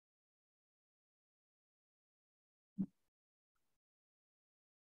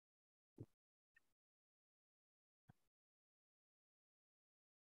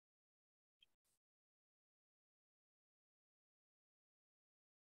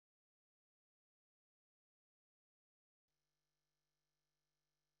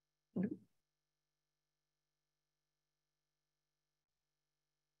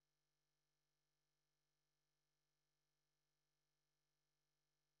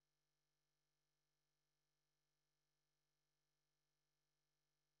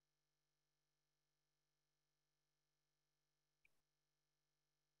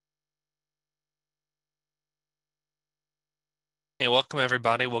Hey, welcome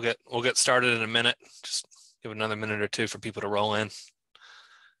everybody. We'll get started in a minute. Just give another minute or two for people to roll in.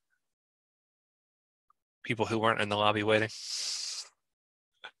 People who weren't in the lobby waiting.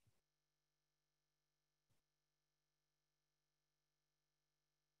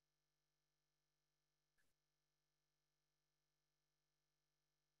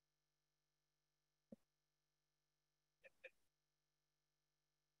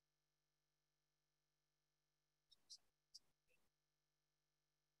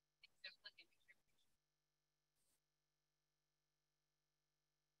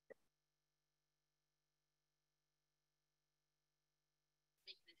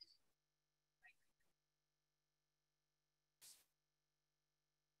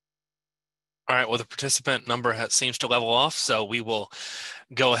 All right, well, the participant number seems to level off, so we will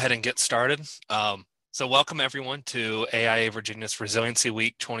go ahead and get started. So welcome everyone to AIA Virginia's Resiliency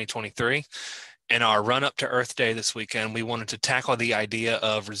Week 2023. In our run up to Earth Day this weekend, we wanted to tackle the idea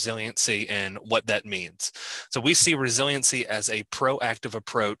of resiliency and what that means. So we see resiliency as a proactive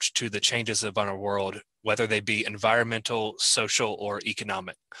approach to the changes of our world, whether they be environmental, social, or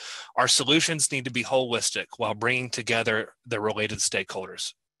economic. Our solutions need to be holistic while bringing together the related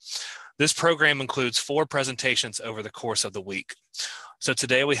stakeholders. This program includes 4 presentations over the course of the week. So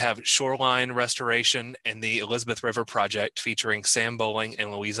today we have Shoreline Restoration and the Elizabeth River Project featuring Sam Bowling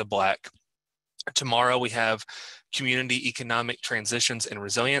and Louisa Black. Tomorrow we have Community Economic Transitions and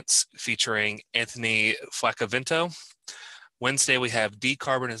Resilience featuring Anthony Flacavento. Wednesday we have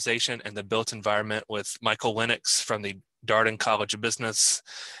Decarbonization and the Built Environment with Michael Lennox from the Darden College of Business.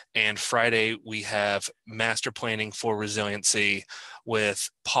 And Friday we have Master Planning for Resiliency with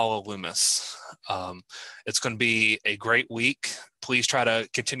Paula Loomis. It's going to be a great week. Please try to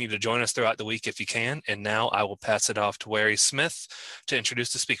continue to join us throughout the week if you can. And now I will pass it off to Wary Smith to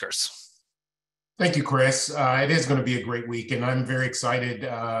introduce the speakers. Thank you, Chris. It is going to be a great week, and I'm very excited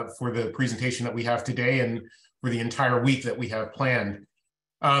for the presentation that we have today and for the entire week that we have planned.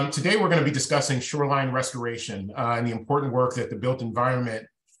 Today, we're going to be discussing shoreline restoration and the important work that the built environment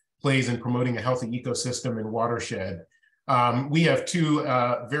plays in promoting a healthy ecosystem and watershed. We have 2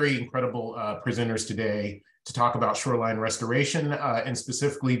 very incredible presenters today to talk about shoreline restoration and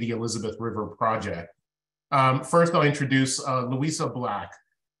specifically the Elizabeth River Project. First, I'll introduce Louisa Black.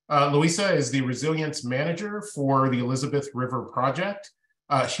 Louisa is the Resilience Manager for the Elizabeth River Project.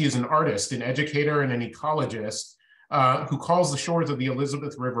 She is an artist, an educator, and an ecologist who calls the shores of the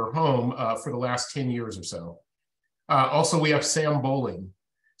Elizabeth River home for the last 10 years or so. Also, we have Sam Bowling.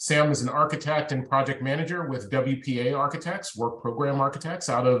 Sam is an architect and project manager with WPA Architects, Work Program Architects,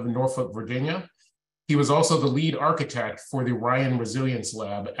 out of Norfolk, Virginia. He was also the lead architect for the Ryan Resilience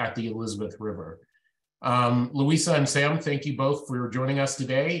Lab at the Elizabeth River. Louisa and Sam, thank you both for joining us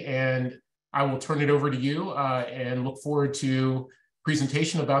today, and I will turn it over to you and look forward to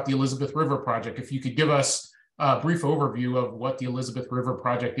presentation about the Elizabeth River Project. If you could give us a brief overview of what the Elizabeth River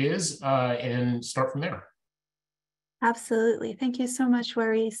Project is and start from there. Absolutely. Thank you so much,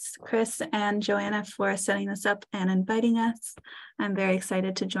 Waris, Chris, and Joanna for setting this up and inviting us. I'm very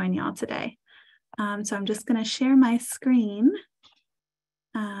excited to join y'all today. So I'm just going to share my screen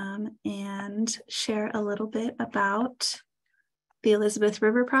and share a little bit about the Elizabeth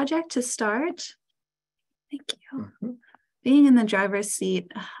River Project to start. Thank you. Being in the driver's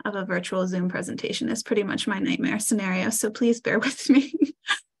seat of a virtual Zoom presentation is pretty much my nightmare scenario, so please bear with me.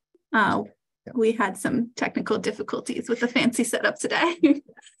 We had some technical difficulties with the fancy setup today.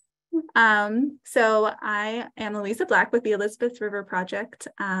 So I am Louisa Black with the Elizabeth River Project.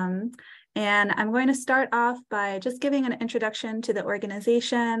 And I'm going to start off by just giving an introduction to the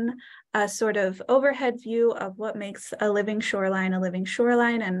organization, a sort of overhead view of what makes a living shoreline,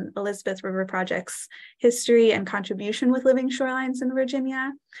 and Elizabeth River Project's history and contribution with living shorelines in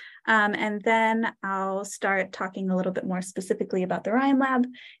Virginia. And then I'll start talking a little bit more specifically about the Ryan Lab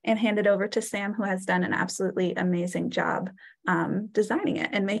and hand it over to Sam, who has done an absolutely amazing job designing it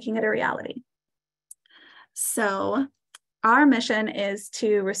and making it a reality. So our mission is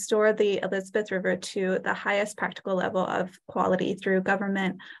to restore the Elizabeth River to the highest practical level of quality through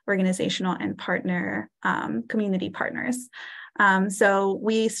government, organizational, and community partners. So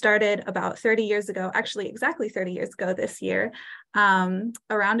we started about 30 years ago, actually exactly 30 years ago this year,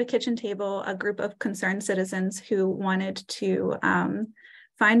 around a kitchen table, a group of concerned citizens who wanted to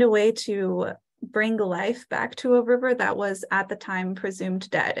find a way to bring life back to a river that was at the time presumed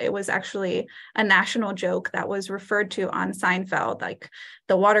dead. It was actually a national joke that was referred to on Seinfeld, like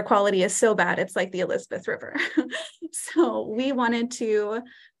the water quality is so bad, it's like the Elizabeth River. So we wanted to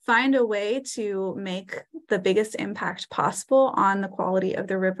find a way to make the biggest impact possible on the quality of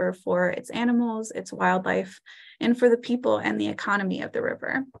the river for its animals, its wildlife, and for the people and the economy of the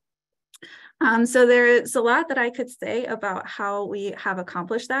river. So there's a lot that I could say about how we have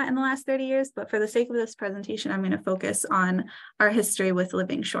accomplished that in the last 30 years, but for the sake of this presentation, I'm going to focus on our history with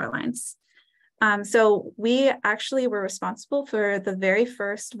living shorelines. So we actually were responsible for the very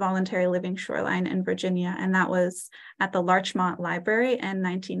first voluntary living shoreline in Virginia, and that was at the Larchmont Library in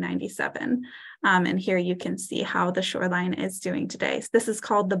 1997. And here you can see how the shoreline is doing today. So this is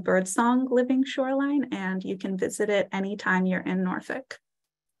called the Birdsong Living Shoreline, and you can visit it anytime you're in Norfolk.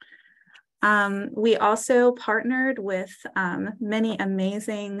 We also partnered with many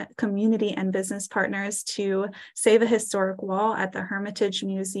amazing community and business partners to save a historic wall at the Hermitage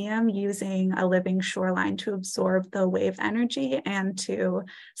Museum using a living shoreline to absorb the wave energy and to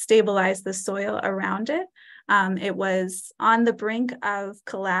stabilize the soil around it. It was on the brink of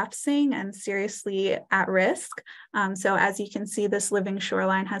collapsing and seriously at risk. So as you can see, this living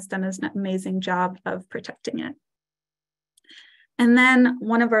shoreline has done an amazing job of protecting it. And then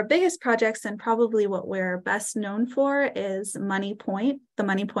one of our biggest projects, and probably what we're best known for, is Money Point, the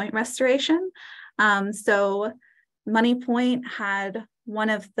Money Point restoration. So Money Point had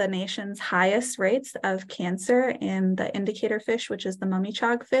one of the nation's highest rates of cancer in the indicator fish, which is the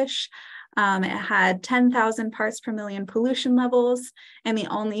mummichog fish. It had 10,000 parts per million pollution levels, and the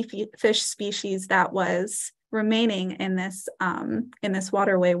only fish species that was remaining in this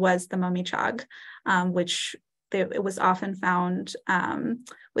waterway was the mummichog, which it was often found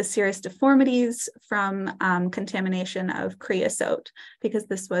with serious deformities from contamination of creosote, because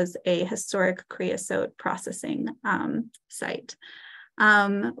this was a historic creosote processing site.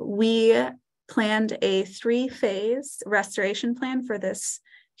 We planned a 3-phase restoration plan for this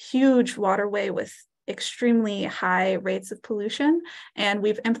huge waterway with extremely high rates of pollution, and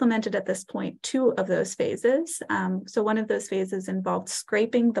we've implemented at this point 2 of those phases. So one of those phases involved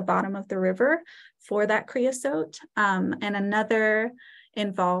scraping the bottom of the river for that creosote, and another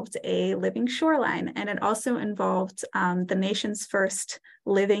involved a living shoreline, and it also involved the nation's first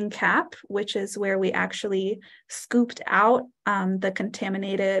living cap, which is where we actually scooped out the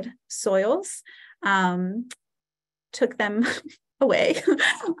contaminated soils, took them away.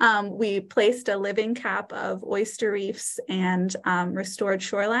 We placed a living cap of oyster reefs and restored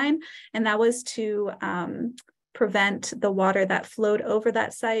shoreline, and that was to prevent the water that flowed over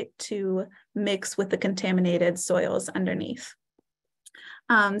that site to mix with the contaminated soils underneath.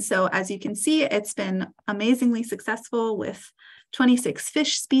 So as you can see, it's been amazingly successful with 26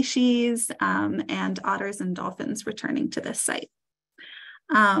 fish species and otters and dolphins returning to this site.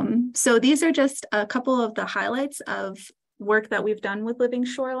 So these are just a couple of the highlights of work that we've done with living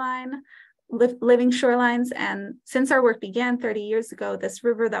shorelines. And since our work began 30 years ago, this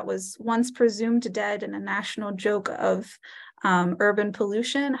river that was once presumed dead and a national joke of urban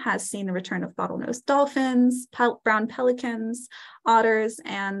pollution has seen the return of bottlenose dolphins, brown pelicans, otters,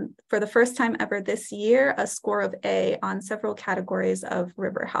 and for the first time ever this year, a score of A on several categories of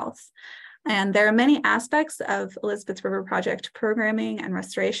river health. And there are many aspects of Elizabeth River Project programming and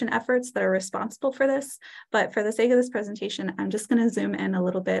restoration efforts that are responsible for this. But for the sake of this presentation, I'm just going to zoom in a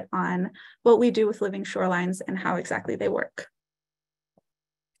little bit on what we do with living shorelines and how exactly they work.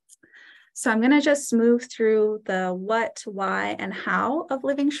 So I'm going to just move through the what, why, and how of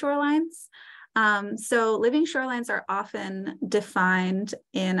living shorelines. So living shorelines are often defined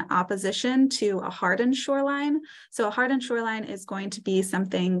in opposition to a hardened shoreline. So a hardened shoreline is going to be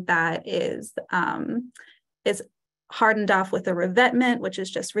something that is hardened off with a revetment, which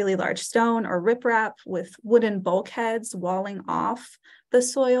is just really large stone, or riprap with wooden bulkheads walling off the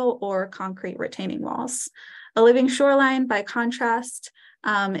soil, or concrete retaining walls. A living shoreline, by contrast,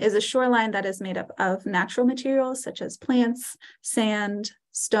 is a shoreline that is made up of natural materials such as plants, sand,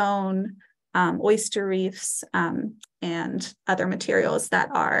 stone, oyster reefs, and other materials that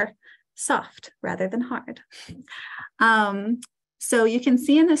are soft rather than hard. So you can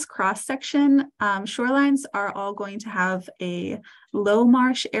see in this cross section, shorelines are all going to have a low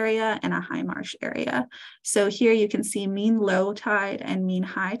marsh area and a high marsh area. So here you can see mean low tide and mean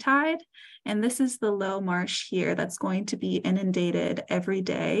high tide. And this is the low marsh here that's going to be inundated every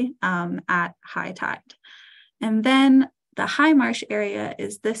day at high tide. And then the high marsh area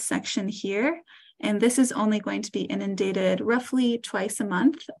is this section here, and this is only going to be inundated roughly twice a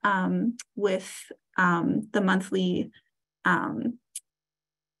month with the monthly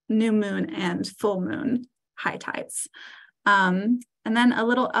new moon and full moon high tides. And then a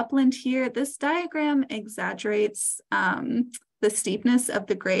little upland here. This diagram exaggerates the steepness of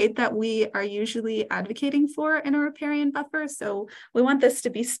the grade that we are usually advocating for in a riparian buffer. So we want this to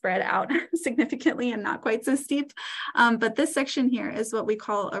be spread out significantly and not quite so steep. But this section here is what we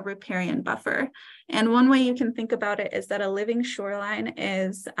call a riparian buffer. And one way you can think about it is that a living shoreline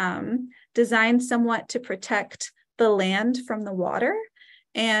is designed somewhat to protect the land from the water,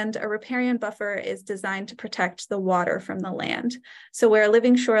 and a riparian buffer is designed to protect the water from the land. So where a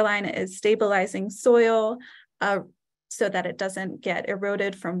living shoreline is stabilizing soil, so that it doesn't get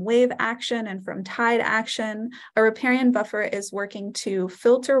eroded from wave action and from tide action, a riparian buffer is working to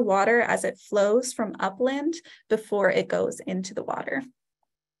filter water as it flows from upland before it goes into the water.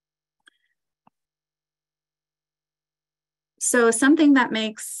 So something that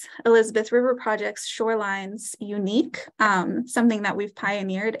makes Elizabeth River Project's shorelines unique, something that we've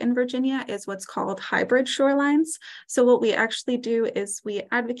pioneered in Virginia, is what's called hybrid shorelines. So what we actually do is we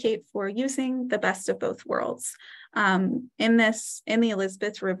advocate for using the best of both worlds. In the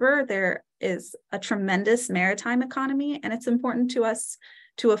Elizabeth River, there is a tremendous maritime economy, and it's important to us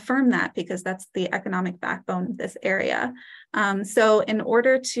to affirm that because that's the economic backbone of this area. So in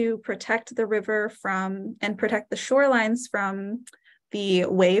order to protect the river from and protect the shorelines from the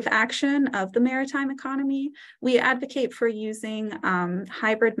wave action of the maritime economy, we advocate for using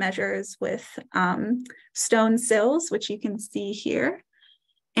hybrid measures with stone sills, which you can see here.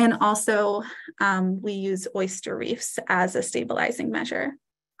 And also we use oyster reefs as a stabilizing measure.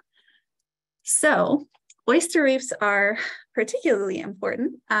 So oyster reefs are particularly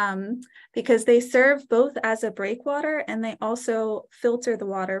important because they serve both as a breakwater and they also filter the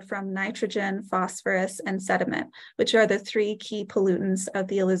water from nitrogen, phosphorus, and sediment, which are the three key pollutants of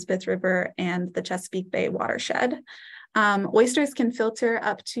the Elizabeth River and the Chesapeake Bay watershed. Oysters can filter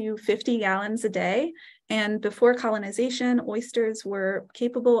up to 50 gallons a day. And before colonization, oysters were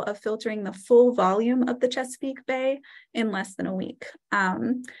capable of filtering the full volume of the Chesapeake Bay in less than a week.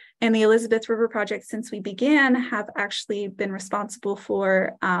 And the Elizabeth River Project, since we began, have actually been responsible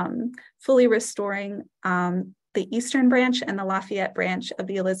for fully restoring the eastern branch and the Lafayette branch of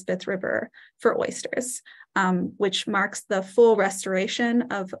the Elizabeth River for oysters, which marks the full restoration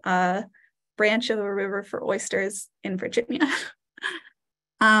of a branch of a river for oysters in Virginia.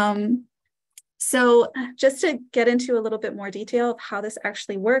 So just to get into a little bit more detail of how this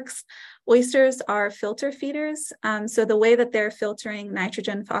actually works, oysters are filter feeders. So the way that they're filtering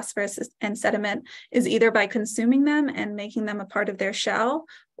nitrogen, phosphorus, and sediment is either by consuming them and making them a part of their shell,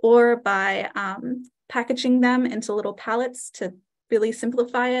 or by packaging them into little pellets to really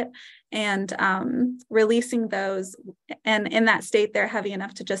simplify it, and releasing those. And in that state, they're heavy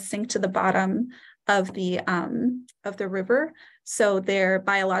enough to just sink to the bottom of the river. So they're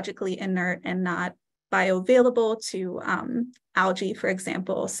biologically inert and not bioavailable to algae, for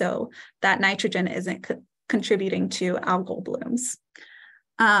example. So that nitrogen isn't contributing to algal blooms.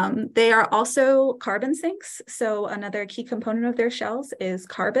 They are also carbon sinks. So another key component of their shells is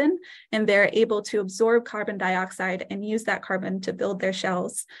carbon, and they're able to absorb carbon dioxide and use that carbon to build their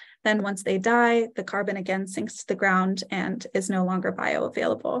shells. Then once they die, the carbon again sinks to the ground and is no longer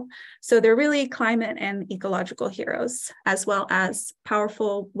bioavailable. So they're really climate and ecological heroes, as well as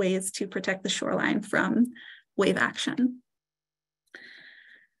powerful ways to protect the shoreline from wave action.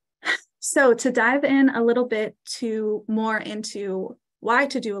 So to dive in a little bit more into why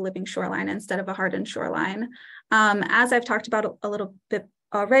to do a living shoreline instead of a hardened shoreline. As I've talked about a little bit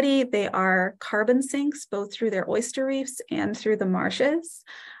already, they are carbon sinks, both through their oyster reefs and through the marshes.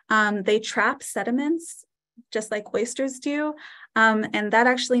 They trap sediments, just like oysters do, and that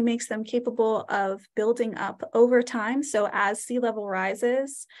actually makes them capable of building up over time. So as sea level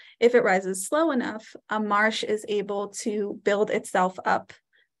rises, if it rises slow enough, a marsh is able to build itself up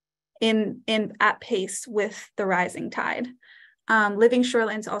at pace with the rising tide. Living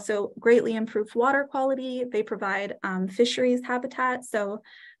shorelines also greatly improve water quality. They provide fisheries habitat. So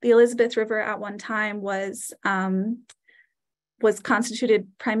the Elizabeth River at one time was constituted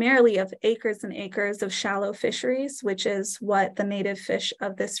primarily of acres and acres of shallow fisheries, which is what the native fish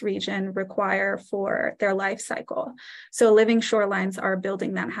of this region require for their life cycle. So living shorelines are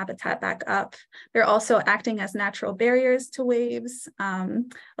building that habitat back up. They're also acting as natural barriers to waves. A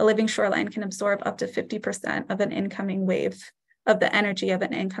living shoreline can absorb up to 50% of an incoming wave, of the energy of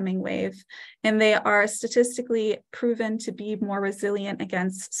an incoming wave. And they are statistically proven to be more resilient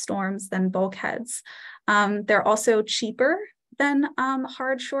against storms than bulkheads. They're also cheaper than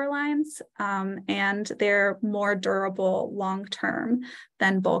hard shorelines, and they're more durable long-term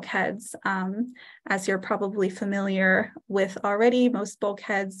than bulkheads. As you're probably familiar with already, most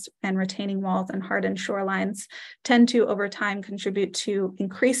bulkheads and retaining walls and hardened shorelines tend to, over time, contribute to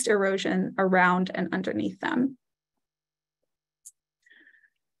increased erosion around and underneath them.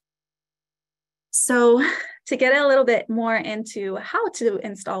 So to get a little bit more into how to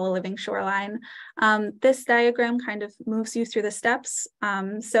install a living shoreline, this diagram kind of moves you through the steps.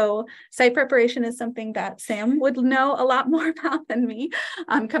 So site preparation is something that Sam would know a lot more about than me.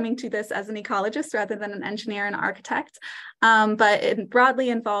 I'm coming to this as an ecologist rather than an engineer and architect. But it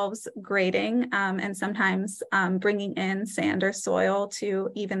broadly involves grading and sometimes bringing in sand or soil to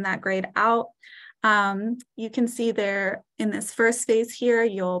even that grade out. You can see there in this first phase here,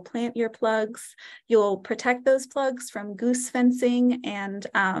 you'll plant your plugs, you'll protect those plugs from goose fencing and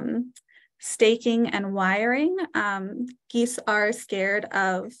staking and wiring. Geese are scared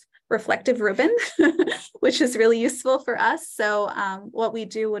of reflective ribbon, which is really useful for us. So what we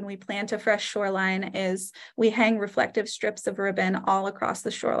do when we plant a fresh shoreline is we hang reflective strips of ribbon all across the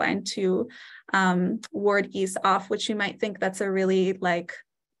shoreline to ward geese off, which you might think that's a really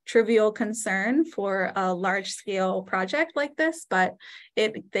trivial concern for a large scale project like this, but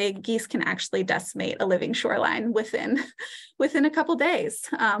geese can actually decimate a living shoreline within a couple days,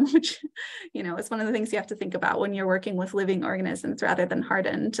 which is one of the things you have to think about when you're working with living organisms rather than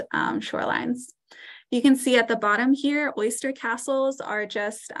hardened shorelines. You can see at the bottom here, oyster castles are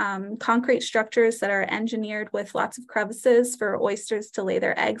just concrete structures that are engineered with lots of crevices for oysters to lay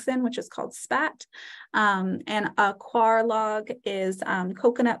their eggs in, which is called spat. And a coir log is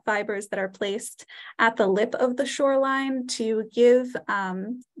coconut fibers that are placed at the lip of the shoreline to give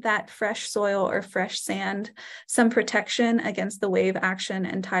that fresh soil or fresh sand some protection against the wave action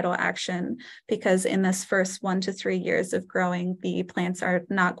and tidal action, because in this first 1 to 3 years of growing, the plants are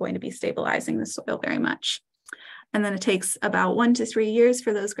not going to be stabilizing the soil very much. And then it takes about 1 to 3 years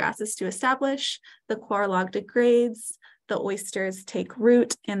for those grasses to establish. The coir log degrades, the oysters take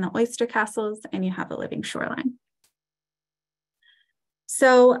root in the oyster castles, and you have a living shoreline.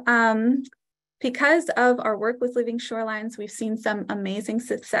 So because of our work with living shorelines, we've seen some amazing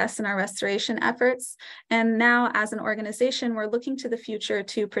success in our restoration efforts. And now as an organization, we're looking to the future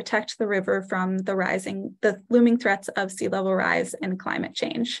to protect the river from the looming threats of sea level rise and climate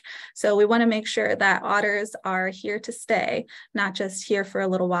change. So we want to make sure that otters are here to stay, not just here for a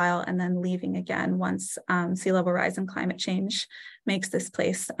little while and then leaving again once sea level rise and climate change makes this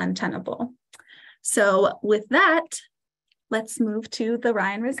place untenable. So with that, let's move to the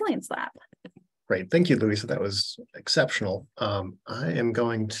Ryan Resilience Lab. Great. Thank you, Louisa. That was exceptional. I am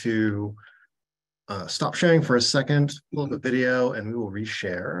going to stop sharing for a second, pull up a video, and we will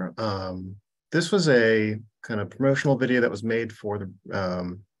reshare. This was a kind of promotional video that was made for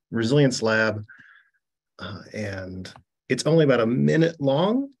the Resilience Lab, and it's only about a minute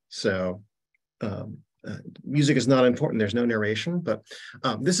long, so music is not important. There's no narration, but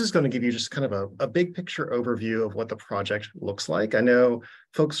this is going to give you just kind of a big picture overview of what the project looks like. I know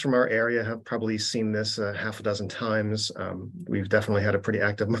folks from our area have probably seen this half a dozen times. We've definitely had a pretty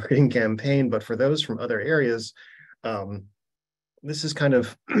active marketing campaign, but for those from other areas, this is kind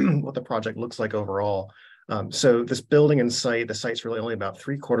of what the project looks like overall. So this building and site, the site's really only about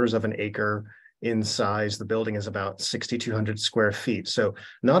 3/4 of an acre in size. The building is about 6,200 square feet. So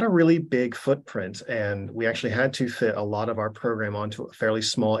not a really big footprint. And we actually had to fit a lot of our program onto a fairly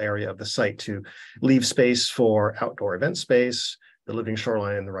small area of the site to leave space for outdoor event space, the living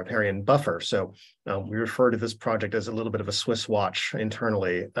shoreline, and the riparian buffer. So we refer to this project as a little bit of a Swiss watch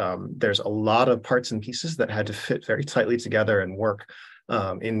internally. There's a lot of parts and pieces that had to fit very tightly together and work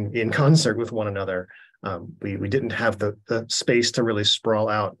in concert with one another. We didn't have the space to really sprawl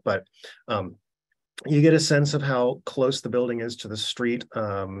out, but you get a sense of how close the building is to the street.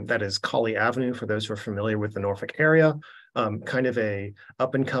 That is Colley Avenue, for those who are familiar with the Norfolk area, kind of a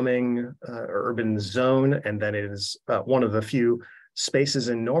up and coming urban zone. And then it is one of the few spaces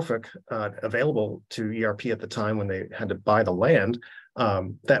in Norfolk available to ERP at the time when they had to buy the land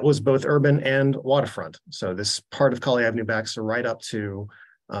that was both urban and waterfront. So this part of Colley Avenue backs right up to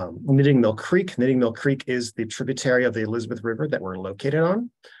Knitting Mill Creek. Knitting Mill Creek is the tributary of the Elizabeth River that we're located on.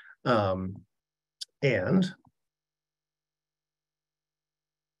 And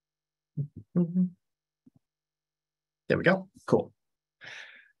there we go. Cool.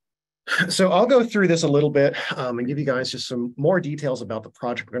 So I'll go through this a little bit and give you guys just some more details about the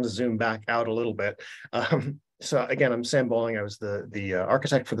project. We're going to zoom back out a little bit. So again, I'm Sam Bowling. I was the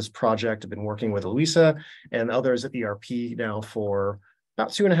architect for this project. I've been working with Louisa and others at ERP now for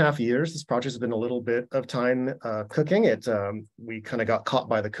about 2.5 years. This project has been a little bit of time cooking. We kind of got caught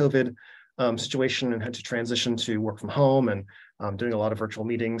by the COVID situation and had to transition to work from home and doing a lot of virtual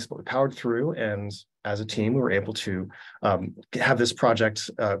meetings, but we powered through. And as a team, we were able to have this project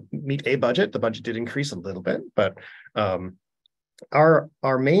meet a budget. The budget did increase a little bit, but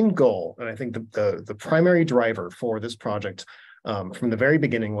our main goal, and I think the primary driver for this project from the very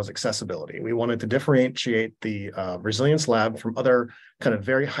beginning was accessibility. We wanted to differentiate the Resilience Lab from other kind of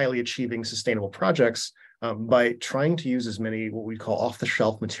very highly achieving sustainable projects by trying to use as many what we call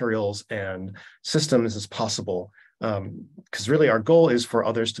off-the-shelf materials and systems as possible. Because really our goal is for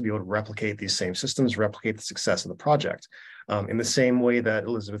others to be able to replicate these same systems, replicate the success of the project. In the same way that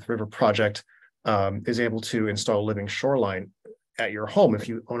Elizabeth River Project is able to install a living shoreline at your home. If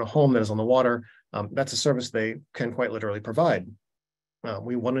you own a home that is on the water, that's a service they can quite literally provide.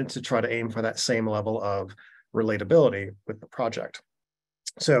 We wanted to try to aim for that same level of relatability with the project.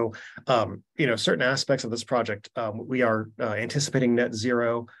 So, certain aspects of this project, we are anticipating net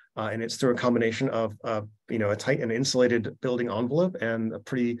zero, and it's through a combination of, a tight and insulated building envelope and a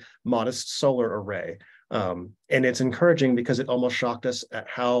pretty modest solar array. And it's encouraging because it almost shocked us at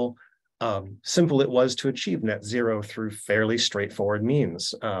how simple it was to achieve net zero through fairly straightforward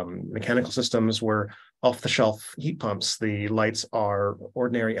means. Mechanical systems were off-the-shelf heat pumps. The lights are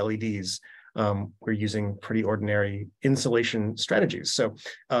ordinary LEDs. We're using pretty ordinary insulation strategies. So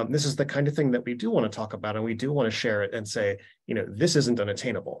this is the kind of thing that we do want to talk about, and we do want to share it and say, this isn't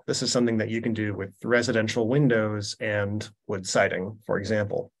unattainable. This is something that you can do with residential windows and wood siding, for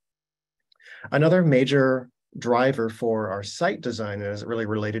example. Another major driver for our site design as it really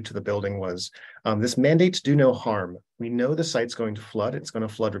related to the building was this mandate to do no harm. We know the site's going to flood. It's going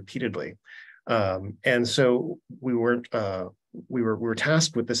to flood repeatedly. And so we were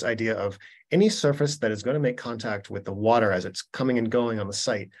tasked with this idea of any surface that is going to make contact with the water as it's coming and going on the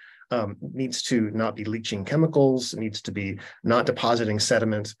site needs to not be leaching chemicals, needs to be not depositing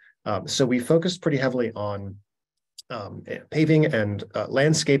sediment. So we focused pretty heavily on paving and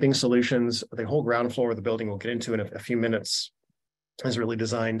landscaping solutions. The whole ground floor of the building we'll get into in a few minutes is really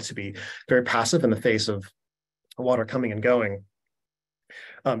designed to be very passive in the face of water coming and going.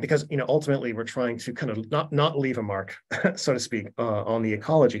 Because ultimately we're trying to kind of not leave a mark, so to speak, on the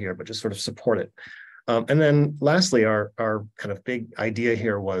ecology here, but just sort of support it. And then lastly, our kind of big idea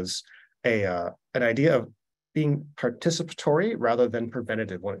here was an idea of being participatory rather than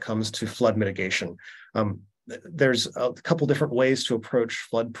preventative when it comes to flood mitigation. There's a couple different ways to approach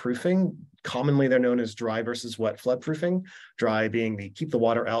flood proofing. Commonly, they're known as dry versus wet flood proofing. Dry being the keep the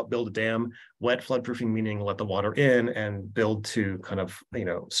water out, build a dam. Wet flood proofing meaning let the water in and build to kind of,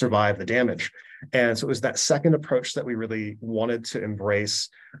 survive the damage. And so it was that second approach that we really wanted to embrace.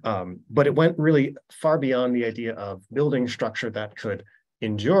 But it went really far beyond the idea of building structure that could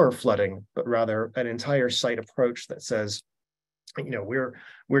endure flooding, but rather an entire site approach that says,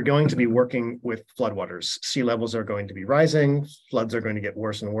 we're going to be working with floodwaters. Sea levels are going to be rising. Floods are going to get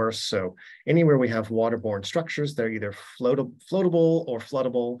worse and worse. So anywhere we have waterborne structures, they're either floatable or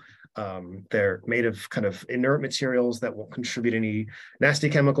floodable. They're made of kind of inert materials that won't contribute any nasty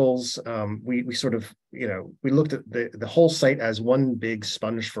chemicals. We sort of, we looked at the whole site as one big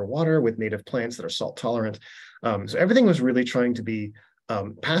sponge for water with native plants that are salt tolerant. So everything was really trying to be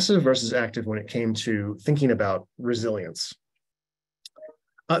passive versus active when it came to thinking about resilience.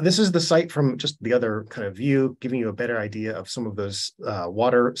 This is the site from just the other kind of view, giving you a better idea of some of those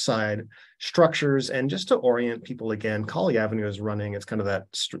water side structures. And just to orient people again, Colley Avenue is running, it's kind of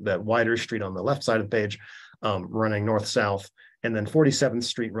that wider street on the left side of the page, running north-south. And then 47th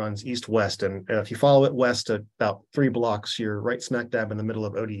Street runs east-west. And if you follow it west at about 3 blocks, you're right smack dab in the middle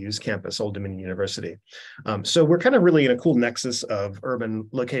of ODU's campus, Old Dominion University. So we're kind of really in a cool nexus of urban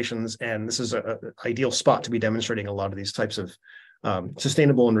locations. And this is an ideal spot to be demonstrating a lot of these types of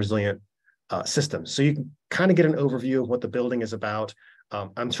sustainable and resilient systems. So you can kind of get an overview of what the building is about.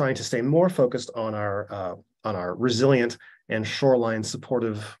 I'm trying to stay more focused on our resilient and shoreline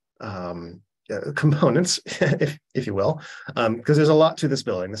supportive components, if you will, because there's a lot to this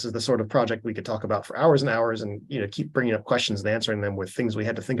building. This is the sort of project we could talk about for hours and hours, and keep bringing up questions and answering them with things we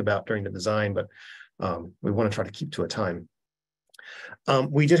had to think about during the design. But we want to try to keep to a time.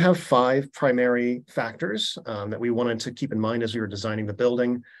 We did have 5 primary factors that we wanted to keep in mind as we were designing the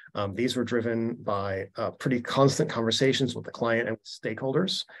building. These were driven by pretty constant conversations with the client and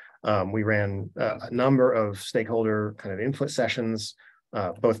stakeholders. We ran a number of stakeholder kind of input sessions,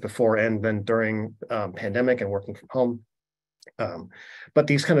 both before and then during pandemic and working from home. But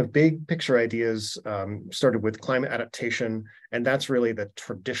these kind of big picture ideas started with climate adaptation, and that's really the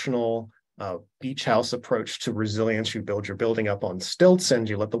traditional beach house approach to resilience. You build your building up on stilts and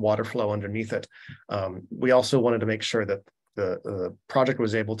you let the water flow underneath it. We also wanted to make sure that the project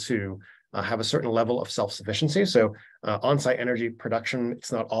was able to have a certain level of self-sufficiency. So on-site energy production,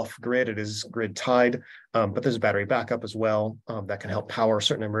 it's not off-grid, it is grid-tied, but there's battery backup as well that can help power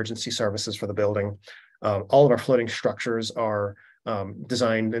certain emergency services for the building. All of our floating structures are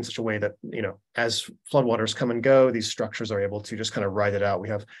designed in such a way that, as floodwaters come and go, these structures are able to just kind of ride it out. We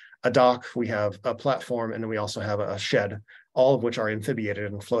have a dock, we have a platform, and then we also have a shed, all of which are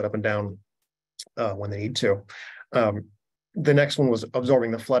amphibiated and float up and down when they need to. The next one was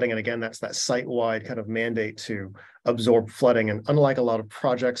absorbing the flooding. And again, that's that site-wide kind of mandate to absorb flooding. And unlike a lot of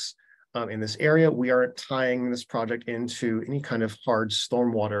projects in this area, we aren't tying this project into any kind of hard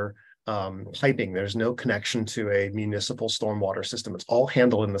stormwater piping. There's no connection to a municipal stormwater system. It's all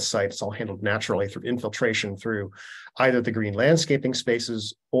handled in the site. It's all handled naturally through infiltration through either the green landscaping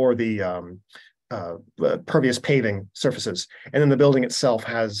spaces or the pervious paving surfaces. And then the building itself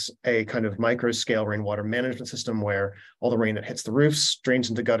has a kind of micro scale rainwater management system where all the rain that hits the roofs drains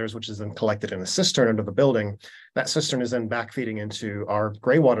into gutters, which is then collected in a cistern under the building. That cistern is then back feeding into our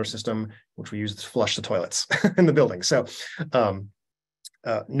gray water system, which we use to flush the toilets in the building. So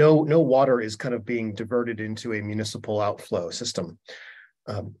no water is kind of being diverted into a municipal outflow system.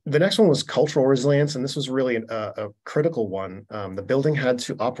 The next one was cultural resilience, and this was really a critical one. The building had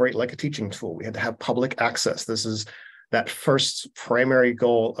to operate like a teaching tool. We had to have public access. This is that first primary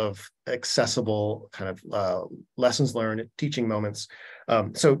goal of accessible kind of lessons learned, teaching moments.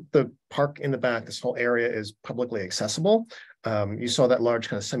 So the park in the back, this whole area is publicly accessible. You saw that large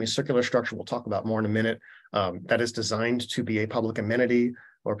kind of semicircular structure we'll talk about more in a minute. That is designed to be a public amenity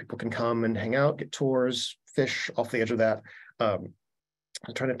where people can come and hang out, get tours, fish off the edge of that.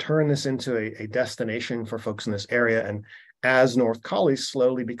 I'm trying to turn this into a destination for folks in this area. And as North Collie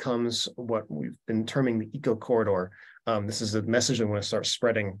slowly becomes what we've been terming the eco corridor, this is a message that we want to start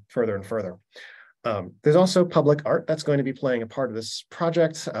spreading further and further. There's also public art that's going to be playing a part of this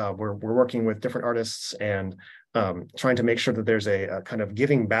project. We're working with different artists and trying to make sure that there's a kind of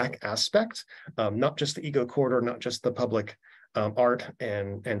giving back aspect, not just the eco corridor, not just the public art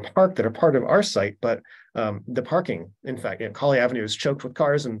and park that are part of our site, but the parking. In fact, Collie Avenue is choked with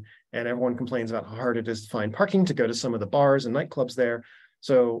cars, and everyone complains about how hard it is to find parking to go to some of the bars and nightclubs there.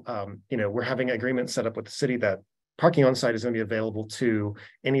 So we're having agreements set up with the city that parking on site is going to be available to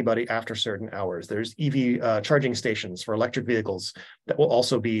anybody after certain hours. There's EV charging stations for electric vehicles that will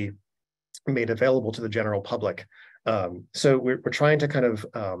also be made available to the general public. So we're trying to kind of,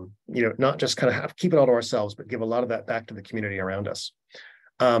 not just kind of keep it all to ourselves, but give a lot of that back to the community around us.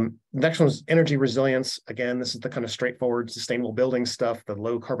 Next one is energy resilience. Again, this is the kind of straightforward sustainable building stuff, the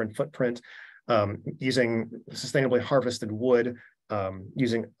low carbon footprint, using sustainably harvested wood,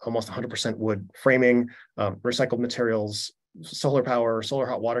 using almost 100% wood framing, recycled materials, solar power, solar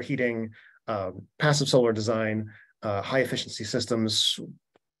hot water heating, passive solar design, high efficiency systems,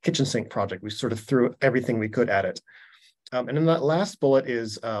 kitchen sink project. We sort of threw everything we could at it. And then that last bullet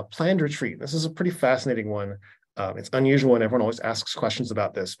is planned retreat. This is a pretty fascinating one. It's unusual and everyone always asks questions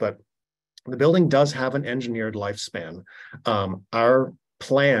about this, but the building does have an engineered lifespan. Our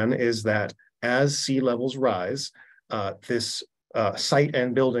plan is that as sea levels rise, this site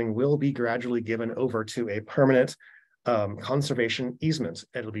and building will be gradually given over to a permanent conservation easement.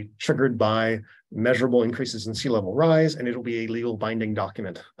 It'll be triggered by measurable increases in sea level rise, and it'll be a legal binding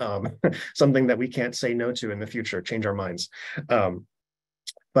document, something that we can't say no to in the future, change our minds.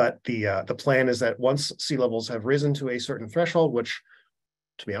 But the plan is that once sea levels have risen to a certain threshold, which,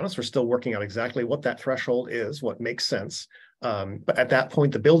 to be honest, we're still working out exactly what that threshold is, what makes sense. But at that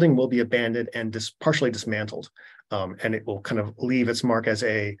point, the building will be abandoned and partially dismantled, and it will kind of leave its mark as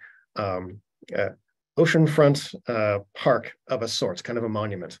a oceanfront park of a sort, kind of a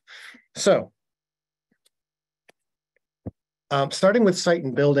monument. So starting with site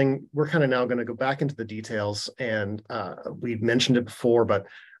and building, we're kind of now going to go back into the details, and we've mentioned it before, but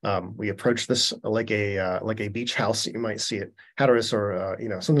we approach this like a beach house. You might see it Hatteras or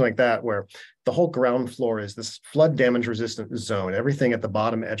something like that, where the whole ground floor is this flood damage resistant zone. Everything at the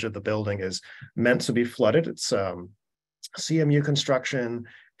bottom edge of the building is meant to be flooded. It's CMU construction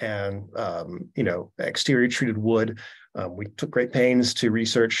and exterior treated wood. We took great pains to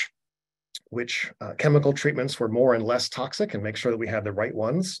research which chemical treatments were more and less toxic and make sure that we had the right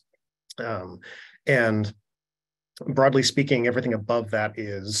ones. And broadly speaking, everything above that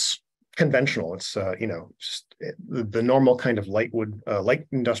is conventional. It's just the normal kind of light wood, light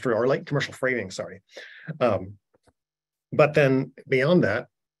industrial or light commercial framing. Sorry, but then beyond that,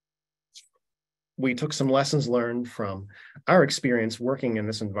 we took some lessons learned from our experience working in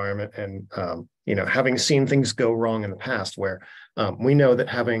this environment, and having seen things go wrong in the past, where we know that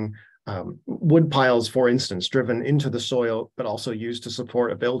having wood piles, for instance, driven into the soil, but also used to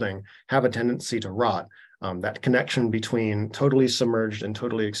support a building, have a tendency to rot. That connection between totally submerged and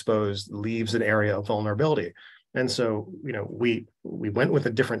totally exposed leaves an area of vulnerability. And so, we went with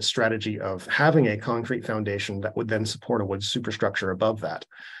a different strategy of having a concrete foundation that would then support a wood superstructure above that.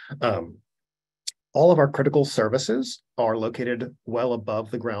 All of our critical services are located well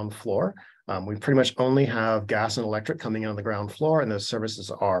above the ground floor. We pretty much only have gas and electric coming in on the ground floor, and those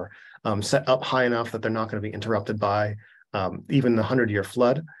services are set up high enough that they're not going to be interrupted by even the 100-year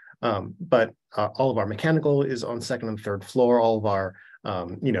flood. But all of our mechanical is on second and third floor. All of our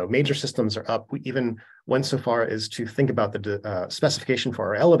major systems are up. We even went so far as to think about the specification for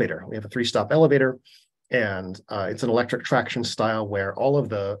our elevator. We have a 3-stop elevator, and it's an electric traction style where all of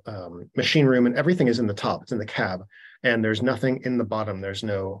the machine room and everything is in the top. It's in the cab, and there's nothing in the bottom. There's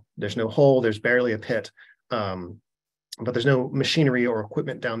no hole. There's barely a pit. But there's no machinery or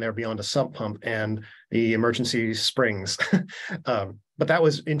equipment down there beyond a sump pump and the emergency springs. But that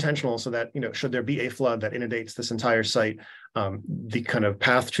was intentional so that, should there be a flood that inundates this entire site, the kind of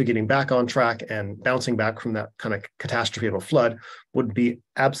path to getting back on track and bouncing back from that kind of catastrophe of a flood would be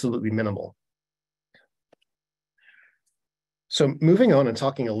absolutely minimal. So moving on and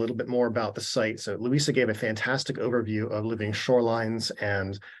talking a little bit more about the site. So Louisa gave a fantastic overview of living shorelines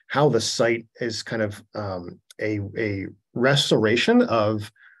and how the site is kind of a restoration of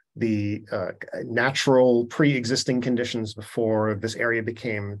the natural pre-existing conditions before this area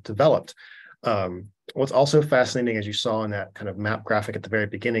became developed. What's also fascinating, as you saw in that kind of map graphic at the very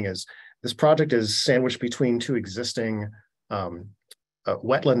beginning, is this project is sandwiched between 2 existing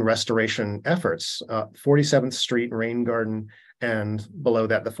wetland restoration efforts, 47th Street Rain Garden, and below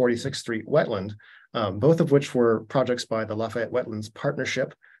that, the 46th Street wetland, both of which were projects by the Lafayette Wetlands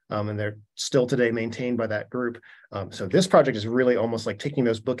Partnership, and they're still today maintained by that group. So this project is really almost like taking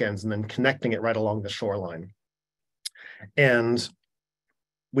those bookends and then connecting it right along the shoreline. And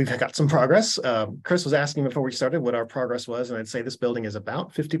we've got some progress. Chris was asking before we started what our progress was, and I'd say this building is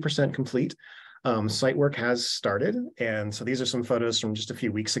about 50% complete. Site work has started, and so these are some photos from just a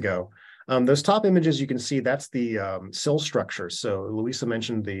few weeks ago. Those top images you can see, that's the sill structure. So Louisa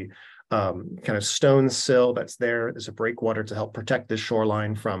mentioned the kind of stone sill that's there. There's a breakwater to help protect this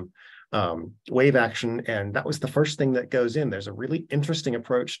shoreline from wave action, and that was the first thing that goes in. There's a really interesting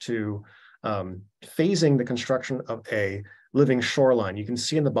approach to phasing the construction of a living shoreline. You can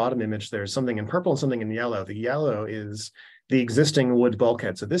see in the bottom image, there's something in purple and something in yellow. The yellow is the existing wood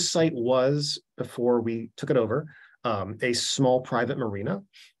bulkhead. So this site was, before we took it over, a small private marina,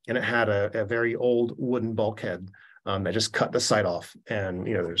 and it had a very old wooden bulkhead that just cut the site off. And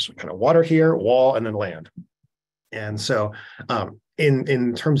there's kind of water here, wall, and then land. And so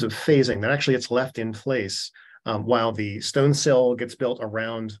in terms of phasing, that actually it's left in place while the stone sill gets built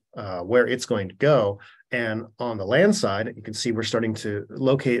around where it's going to go. And on the land side, you can see we're starting to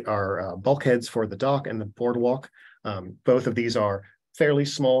locate our bulkheads for the dock and the boardwalk. Both of these are fairly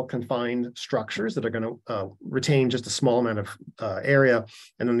small confined structures that are going to retain just a small amount of area,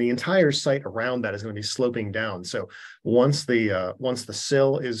 and then the entire site around that is going to be sloping down. So once the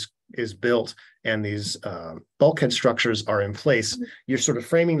sill is built and these bulkhead structures are in place, you're sort of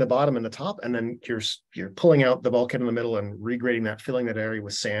framing the bottom and the top, and then you're pulling out the bulkhead in the middle and regrading that, filling that area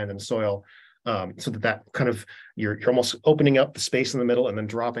with sand and soil, so that kind of you're almost opening up the space in the middle and then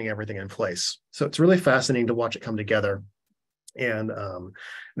dropping everything in place. So it's really fascinating to watch it come together. And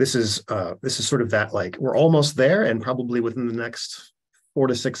this is sort of that, like, we're almost there, and probably within the next 4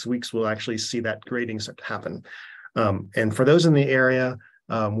 to 6 weeks we'll actually see that grading start to happen. And for those in the area,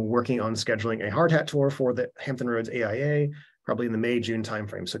 we're working on scheduling a hard hat tour for the Hampton Roads AIA, probably in the May-June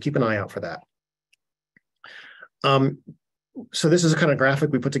timeframe. So keep an eye out for that. So this is a kind of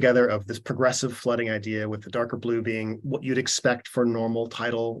graphic we put together of this progressive flooding idea, with the darker blue being what you'd expect for normal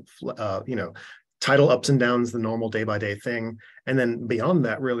tidal, tidal ups and downs, the normal day-by-day thing. And then beyond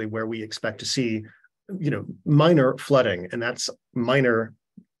that, really where we expect to see, minor flooding, and that's minor.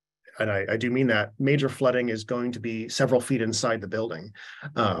 And I do mean that. Major flooding is going to be several feet inside the building.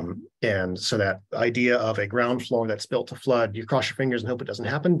 And so that idea of a ground floor that's built to flood, you cross your fingers and hope it doesn't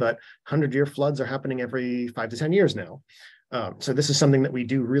happen, but 100-year floods are happening every 5 to 10 years now. So this is something that we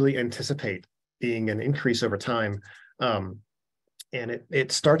do really anticipate being an increase over time. And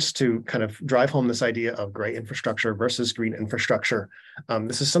it starts to kind of drive home this idea of gray infrastructure versus green infrastructure.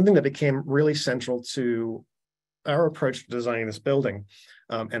 This is something that became really central to our approach to designing this building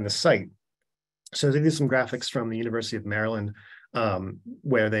and the site. So these are some graphics from the University of Maryland,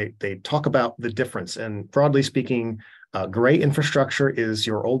 where they talk about the difference. And broadly speaking, gray infrastructure is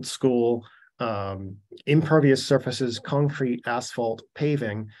your old school impervious surfaces, concrete, asphalt,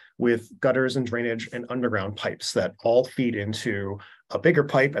 paving, with gutters and drainage and underground pipes that all feed into a bigger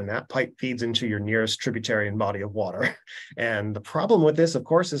pipe, and that pipe feeds into your nearest tributary and body of water. And the problem with this, of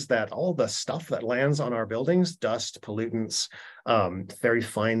course, is that all the stuff that lands on our buildings, dust, pollutants, very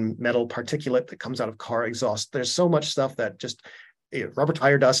fine metal particulate that comes out of car exhaust, there's so much stuff that just, rubber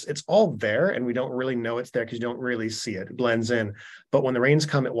tire dust, it's all there, and we don't really know it's there because you don't really see it. It blends in. But when the rains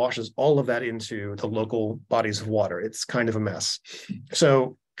come, it washes all of that into the local bodies of water. It's kind of a mess.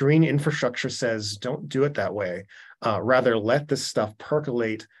 So green infrastructure says, don't do it that way. Rather, let this stuff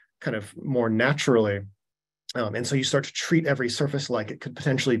percolate kind of more naturally. And so you start to treat every surface like it could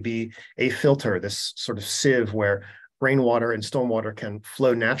potentially be a filter, this sort of sieve where rainwater and stormwater can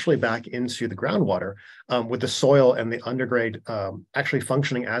flow naturally back into the groundwater, with the soil and the undergrade actually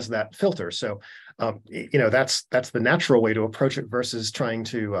functioning as that filter. So, that's the natural way to approach it versus trying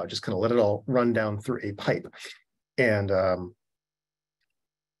to just kind of let it all run down through a pipe. And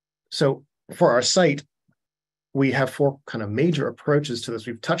so for our site, we have 4 kind of major approaches to this.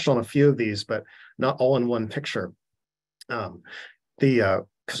 We've touched on a few of these, but not all in one picture.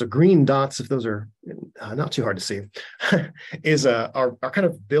 Because the green dots, if those are not too hard to see, is our kind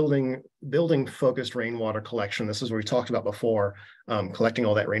of building focused rainwater collection. This is what we talked about before, collecting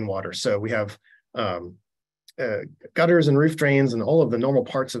all that rainwater. So we have gutters and roof drains and all of the normal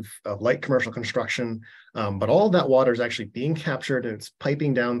parts of light commercial construction. But all of that water is actually being captured, and it's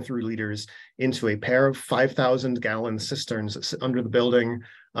piping down through leaders into a pair of 5,000-gallon cisterns that sit under the building,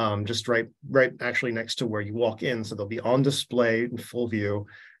 just right actually next to where you walk in. So they'll be on display in full view.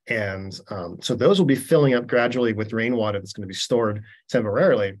 And so those will be filling up gradually with rainwater that's going to be stored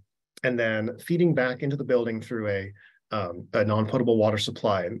temporarily, and then feeding back into the building through a non-potable water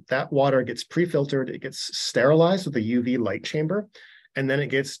supply. And that water gets pre-filtered, it gets sterilized with a UV light chamber, and then it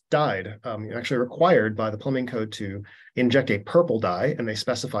gets dyed. You're actually required by the plumbing code to inject a purple dye, and they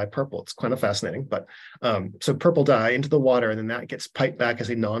specify purple. It's kind of fascinating, but so purple dye into the water, and then that gets piped back as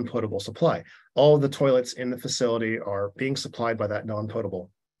a non-potable supply. All of the toilets in the facility are being supplied by that non-potable.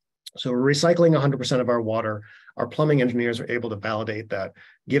 So we're recycling 100% of our water. Our plumbing engineers are able to validate that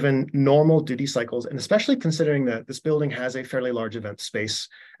given normal duty cycles, and especially considering that this building has a fairly large event space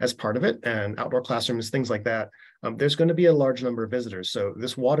as part of it, and outdoor classrooms, things like that, there's going to be a large number of visitors. So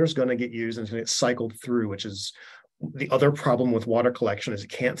this water is going to get used and it's going to get cycled through, which is the other problem with water collection, is it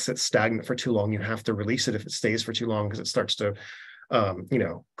can't sit stagnant for too long. You have to release it if it stays for too long, because it starts to,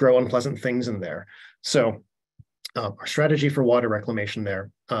 grow unpleasant things in there. So our strategy for water reclamation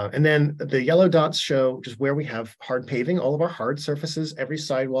there. And then the yellow dots show just where we have hard paving. All of our hard surfaces, every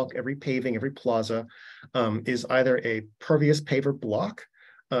sidewalk, every paving, every plaza is either a pervious paver block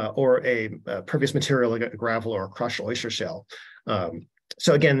or a pervious material like a gravel or a crushed oyster shell.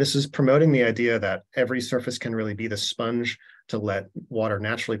 So again, this is promoting the idea that every surface can really be the sponge to let water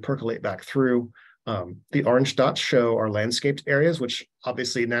naturally percolate back through. The orange dots show our landscaped areas, which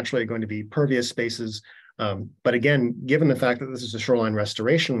obviously naturally are going to be pervious spaces. But again, given the fact that this is a shoreline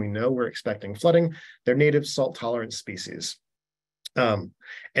restoration, we know we're expecting flooding. They're native salt-tolerant species. And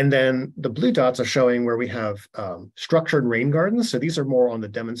then the blue dots are showing where we have structured rain gardens. So these are more on the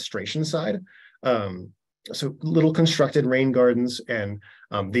demonstration side. So little constructed rain gardens, and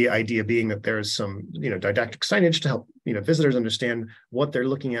the idea being that there's some didactic signage to help visitors understand what they're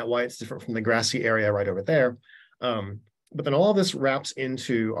looking at, why it's different from the grassy area right over there. But then all of this wraps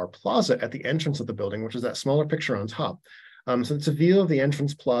into our plaza at the entrance of the building, which is that smaller picture on top. So it's a view of the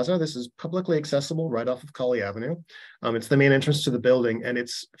entrance plaza. This is publicly accessible right off of Colley Avenue. It's the main entrance to the building, and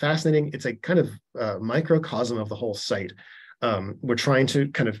it's fascinating. It's a kind of microcosm of the whole site. We're trying to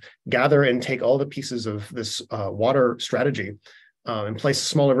kind of gather and take all the pieces of this water strategy and place a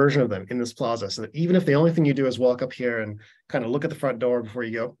smaller version of them in this plaza, so that even if the only thing you do is walk up here and kind of look at the front door before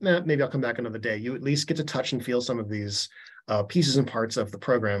you go, maybe I'll come back another day, you at least get to touch and feel some of these pieces and parts of the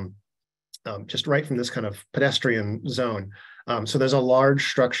program just right from this kind of pedestrian zone. So there's a large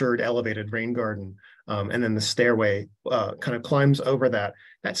structured elevated rain garden, and then the stairway kind of climbs over that.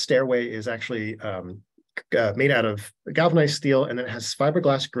 That stairway is actually made out of galvanized steel, and then it has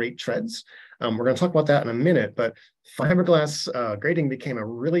fiberglass grate treads. We're going to talk about that in a minute, but fiberglass grating became a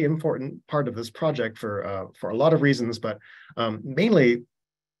really important part of this project for a lot of reasons, but mainly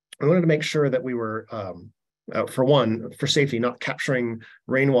we wanted to make sure that we were, for one, for safety, not capturing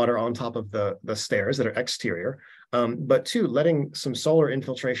rainwater on top of the stairs that are exterior, but two, letting some solar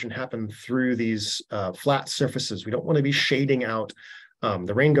infiltration happen through these flat surfaces. We don't want to be shading out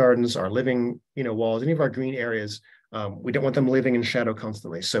the rain gardens, our living walls, any of our green areas. We don't want them living in shadow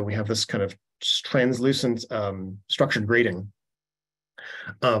constantly. So we have this kind of translucent structured grating.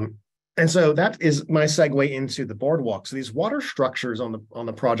 And so that is my segue into the boardwalk. So these water structures on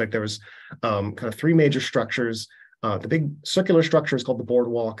the project, there was kind of 3 major structures. The big circular structure is called the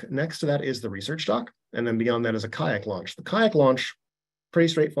boardwalk. Next to that is the research dock. And then beyond that is a kayak launch. The kayak launch, pretty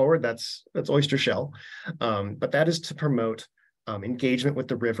straightforward. That's oyster shell. But that is to promote engagement with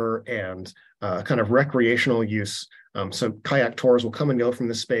the river and kind of recreational use. So kayak tours will come and go from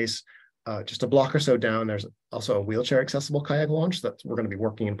this space. Just a block or so down, there's also a wheelchair accessible kayak launch that we're going to be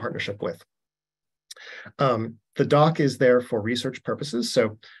working in partnership with. The dock is there for research purposes.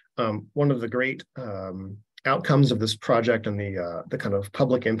 So one of the great outcomes of this project and the kind of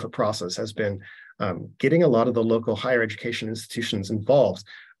public input process has been getting a lot of the local higher education institutions involved.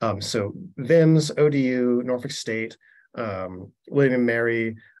 So VIMS, ODU, Norfolk State, William &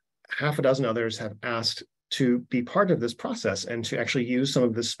 Mary, half a dozen others have asked to be part of this process and to actually use some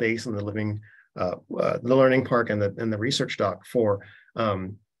of this space in the learning park and the research dock for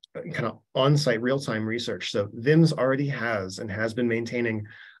kind of on-site real-time research. So VIMS already has and has been maintaining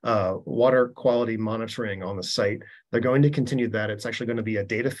water quality monitoring on the site. They're going to continue that. It's actually going to be a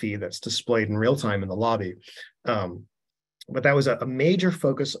data feed that's displayed in real time in the lobby. But that was a major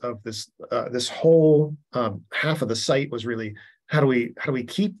focus of this whole half of the site was really how do we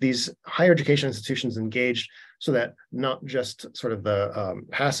keep these higher education institutions engaged so that not just sort of the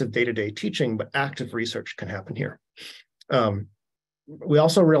passive day-to-day teaching, but active research can happen here. We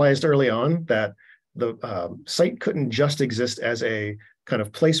also realized early on that the site couldn't just exist as a kind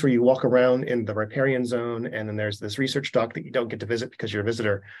of place where you walk around in the riparian zone, and then there's this research dock that you don't get to visit because you're a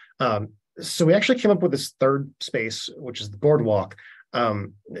visitor. So we actually came up with this third space, which is the boardwalk.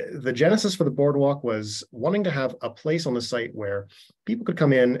 The genesis for the boardwalk was wanting to have a place on the site where people could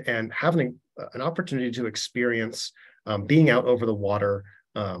come in and have an opportunity to experience being out over the water,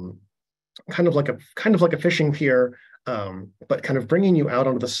 kind of like a fishing pier, but kind of bringing you out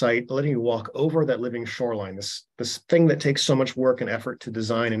onto the site, letting you walk over that living shoreline, this thing that takes so much work and effort to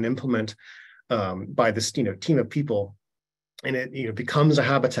design and implement by this team of people. And it becomes a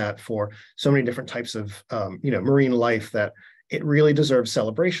habitat for so many different types of marine life that it really deserves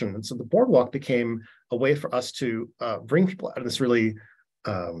celebration. And so the boardwalk became a way for us to bring people out of this really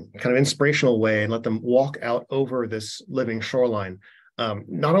kind of inspirational way and let them walk out over this living shoreline.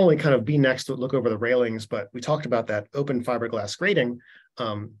 Not only kind of be next to it, look over the railings, but we talked about that open fiberglass grating.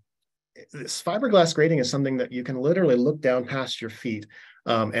 This fiberglass grating is something that you can literally look down past your feet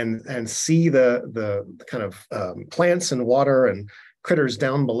and see the kind of plants and water and critters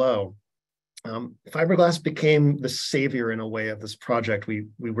down below. Fiberglass became the savior in a way of this project. We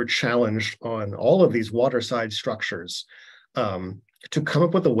were challenged on all of these waterside structures to come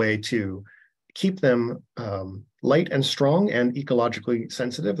up with a way to keep them light and strong and ecologically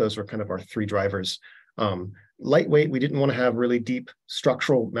sensitive. Those were kind of our three drivers. Lightweight, we didn't want to have really deep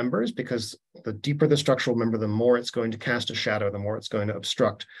structural members because the deeper the structural member, the more it's going to cast a shadow, the more it's going to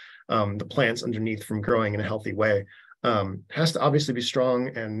obstruct the plants underneath from growing in a healthy way. Has to obviously be strong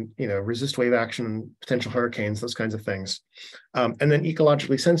and resist wave action, potential hurricanes, those kinds of things. And then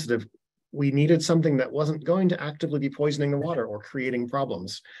ecologically sensitive, we needed something that wasn't going to actively be poisoning the water or creating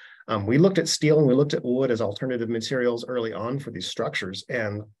problems. We looked at steel and we looked at wood as alternative materials early on for these structures.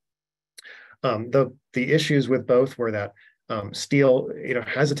 And the issues with both were that steel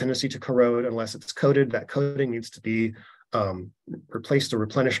has a tendency to corrode unless it's coated. That coating needs to be replaced or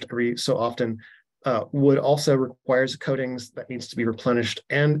replenished every so often. Wood also requires coatings that needs to be replenished,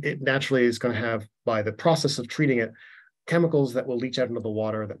 and it naturally is going to have, by the process of treating it, chemicals that will leach out into the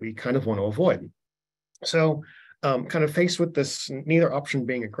water that we kind of want to avoid. So kind of faced with this, neither option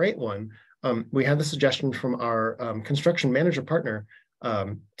being a great one, we had the suggestion from our construction manager partner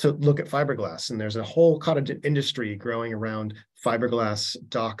to look at fiberglass. And there's a whole cottage industry growing around fiberglass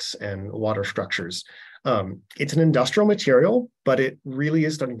docks and water structures. It's an industrial material, but it really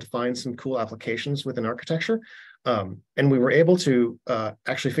is starting to find some cool applications within architecture. And we were able to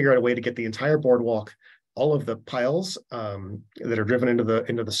actually figure out a way to get the entire boardwalk, all of the piles that are driven into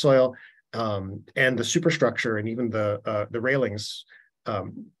the soil, and the superstructure and even the railings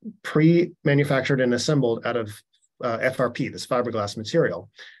pre-manufactured and assembled out of FRP, this fiberglass material.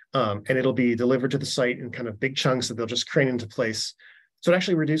 And it'll be delivered to the site in kind of big chunks that they'll just crane into place. So it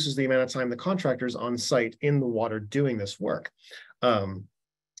actually reduces the amount of time the contractor's on site in the water doing this work.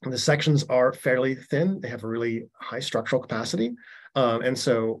 The sections are fairly thin. They have a really high structural capacity. And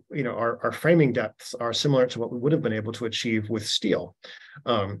so, our framing depths are similar to what we would have been able to achieve with steel.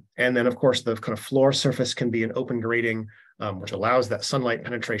 And then, of course, the kind of floor surface can be an open grating, which allows that sunlight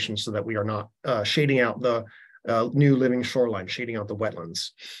penetration so that we are not shading out the new living shoreline, shading out the wetlands.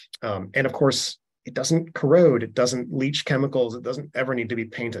 And of course, it doesn't corrode, it doesn't leach chemicals, it doesn't ever need to be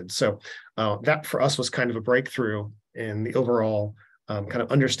painted. So that for us was kind of a breakthrough in the overall kind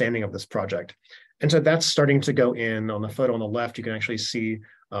of understanding of this project. And so that's starting to go in. On the photo on the left, you can actually see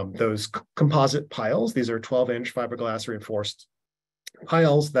those composite piles. These are 12-inch fiberglass reinforced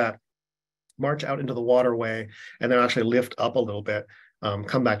piles that march out into the waterway and then actually lift up a little bit,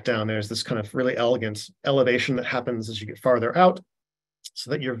 come back down. There's this kind of really elegant elevation that happens as you get farther out,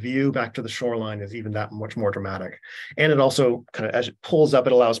 so that your view back to the shoreline is even that much more dramatic. And it also kind of, as it pulls up,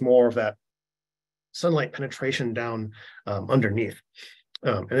 it allows more of that sunlight penetration down underneath.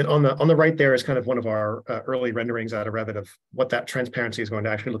 And then on the right there is kind of one of our early renderings out of Revit of what that transparency is going to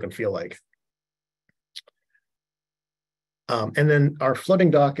actually look and feel like. And then our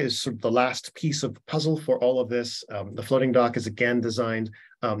floating dock is sort of the last piece of the puzzle for all of this. The floating dock is again designed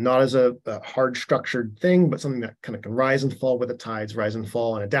not as a hard structured thing, but something that kind of can rise and fall with the tides, rise and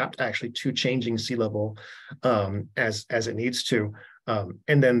fall, and adapt actually to changing sea level as it needs to.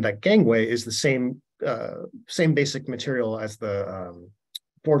 And then that gangway is the same basic material as the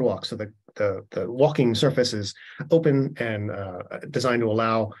boardwalk. So the walking surface is open and designed to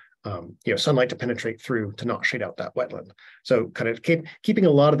allow sunlight to penetrate through to not shade out that wetland. So kind of keeping a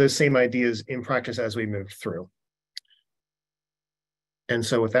lot of those same ideas in practice as we move through. And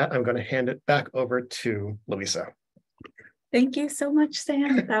so with that, I'm going to hand it back over to Louisa. Thank you so much,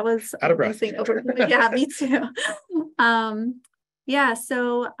 Sam. That was Out of breath. Yeah, me too. Yeah,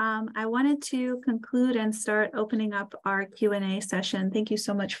 so I wanted to conclude and start opening up our Q&A session. Thank you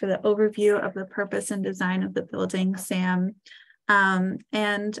so much for the overview of the purpose and design of the building, Sam.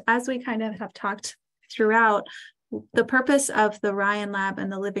 And as we kind of have talked throughout, the purpose of the Ryan Lab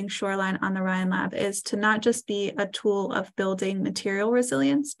and the Living Shoreline on the Ryan Lab is to not just be a tool of building material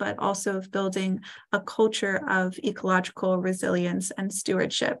resilience, but also of building a culture of ecological resilience and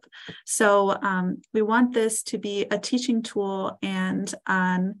stewardship. So we want this to be a teaching tool and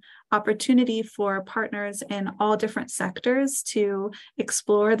an opportunity for partners in all different sectors to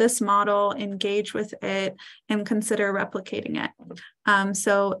explore this model, engage with it, and consider replicating it.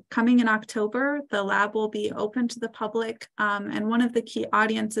 So coming in October, the lab will be open to the public, and one of the key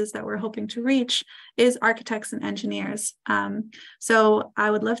audiences that we're hoping to reach is architects and engineers. So I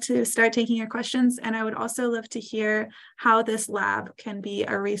would love to start taking your questions, and I would also love to hear how this lab can be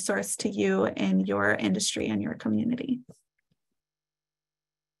a resource to you in your industry and your community.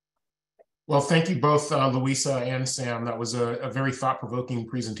 Well, thank you both, Louisa and Sam. That was a very thought-provoking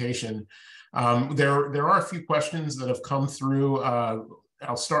presentation. There are a few questions that have come through.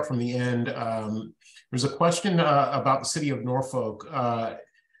 I'll start from the end. There's a question about the city of Norfolk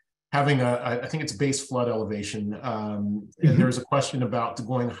having I think it's base flood elevation. And there's a question about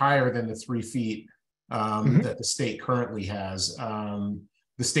going higher than the 3 feet that the state currently has.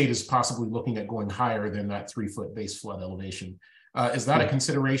 The state is possibly looking at going higher than that 3-foot base flood elevation. Is that a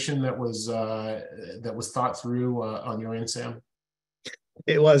consideration that was thought through on your end, Sam?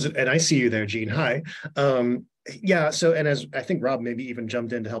 It was, and I see you there, Gene. Hi. Yeah, so, and as I think Rob maybe even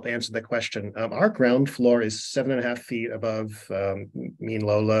jumped in to help answer the question, our ground floor is 7.5 feet above mean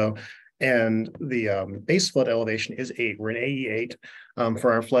low, and the base flood elevation is 8. We're in AE8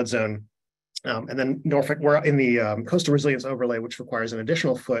 for our flood zone. And then Norfolk, we're in the coastal resilience overlay, which requires an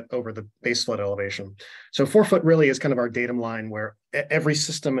additional foot over the base flood elevation. So 4 foot really is kind of our datum line where every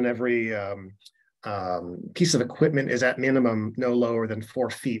system and every piece of equipment is at minimum no lower than 4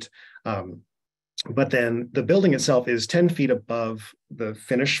 feet. But then the building itself is 10 feet above the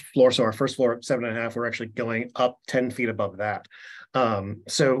finished floor. So our first floor at 7.5, we're actually going up 10 feet above that.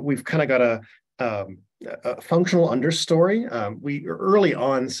 So we've kind of got a functional understory. We early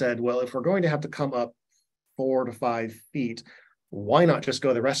on said, well, if we're going to have to come up 4 to 5 feet, why not just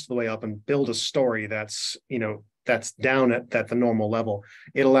go the rest of the way up and build a story that's, that's down at the normal level?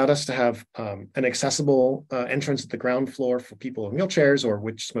 It allowed us to have an accessible entrance at the ground floor for people in wheelchairs or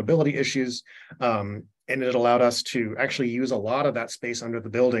with mobility issues. And it allowed us to actually use a lot of that space under the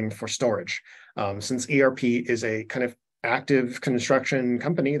building for storage. Since ERP is a kind of active construction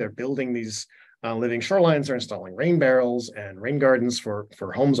company, they're building these living shorelines, are installing rain barrels and rain gardens for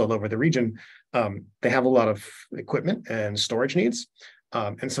homes all over the region. They have a lot of equipment and storage needs.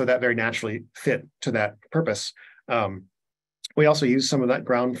 And so that very naturally fit to that purpose. We also use some of that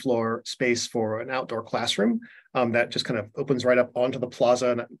ground floor space for an outdoor classroom that just kind of opens right up onto the plaza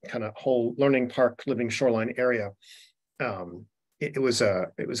and that kind of whole learning park, living shoreline area. It was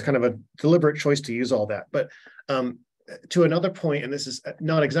kind of a deliberate choice to use all that. But to another point, and this is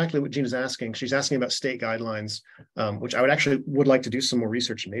not exactly what Jean is asking. She's asking about state guidelines, which I would like to do some more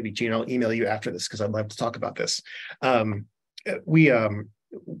research. And maybe, Jean, I'll email you after this because I'd love to talk about this.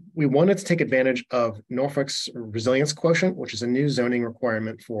 We wanted to take advantage of Norfolk's resilience quotient, which is a new zoning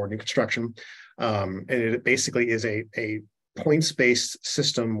requirement for new construction. And it basically is a points-based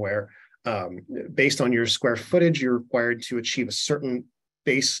system where Based on your square footage, you're required to achieve a certain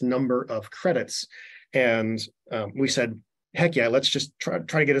base number of credits. And we said, heck yeah, let's just try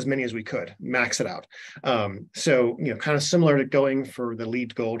to get as many as we could, max it out. So, kind of similar to going for the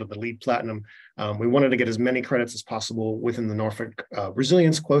LEED Gold or the LEED Platinum, we wanted to get as many credits as possible within the Norfolk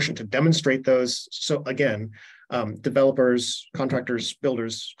Resilience Quotient to demonstrate those. So again, developers, contractors,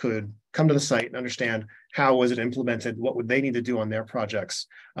 builders could come to the site and understand how was it implemented, what would they need to do on their projects.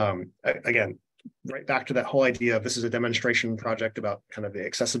 Again, right back to that whole idea of this is a demonstration project about kind of the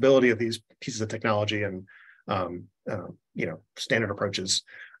accessibility of these pieces of technology and standard approaches.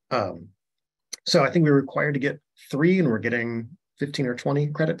 So I think we were required to get 3, and we're getting 15 or 20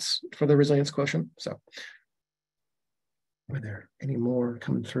 credits for the resilience quotient. So are there any more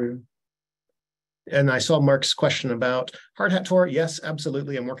coming through? And I saw Mark's question about Hard Hat Tour. Yes,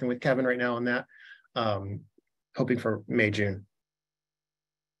 absolutely. I'm working with Kevin right now on that. Hoping for May, June.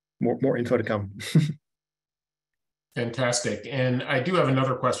 More info to come. Fantastic. And I do have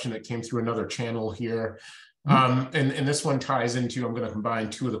another question that came through another channel here. And this one ties into, I'm going to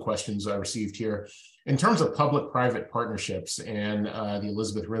combine 2 of the questions I received here. In terms of public-private partnerships and the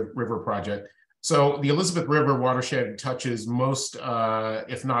Elizabeth River project, so the Elizabeth River watershed touches most,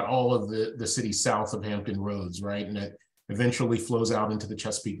 if not all of the cities south of Hampton Roads, right? And it eventually flows out into the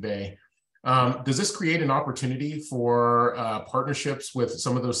Chesapeake Bay. Does this create an opportunity for partnerships with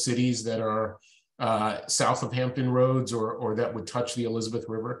some of those cities that are south of Hampton Roads or that would touch the Elizabeth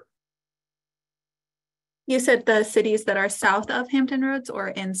River? You said the cities that are south of Hampton Roads or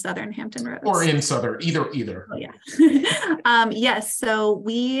in southern Hampton Roads? Or in southern, either. Oh, yeah. Yes, so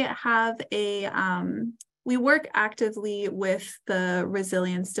we have we work actively with the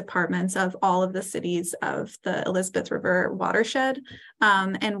resilience departments of all of the cities of the Elizabeth River watershed.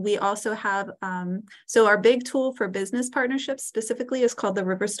 And we also have, so our big tool for business partnerships specifically is called the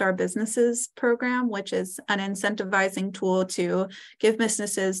River Star Businesses Program, which is an incentivizing tool to give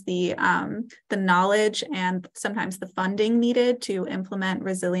businesses the knowledge and sometimes the funding needed to implement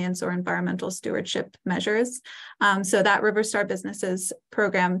resilience or environmental stewardship measures. So that River Star Businesses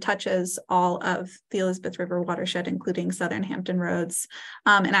Program touches all of the Elizabeth River watershed, including southern Hampton Roads.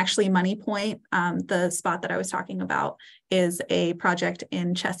 And actually Money Point, the spot that I was talking about, is a project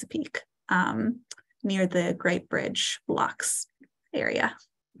in Chesapeake near the Great Bridge Blocks area.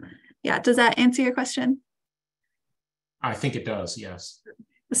 Yeah, does that answer your question? I think it does, yes.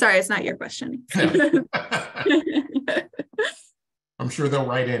 Sorry, it's not your question. I'm sure they'll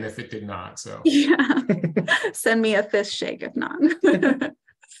write in if it did not, so. Yeah, send me a fist shake if not.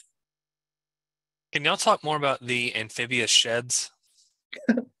 Can y'all talk more about the amphibious sheds?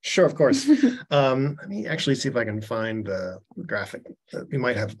 Sure, of course. Let me actually see if I can find the graphic. We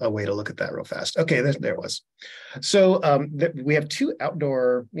might have a way to look at that real fast. Okay, there it was. So we have 2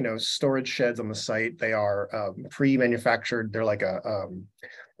 outdoor, storage sheds on the site. They are pre-manufactured. They're like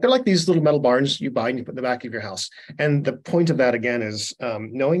they're like these little metal barns you buy and you put in the back of your house. And the point of that, again, is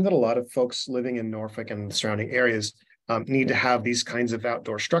knowing that a lot of folks living in Norfolk and the surrounding areas need to have these kinds of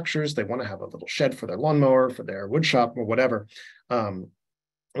outdoor structures. They want to have a little shed for their lawnmower, for their wood shop, or whatever.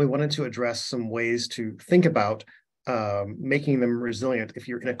 We wanted to address some ways to think about making them resilient if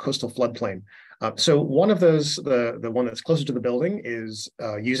you're in a coastal floodplain. So one of those, the one that's closer to the building, is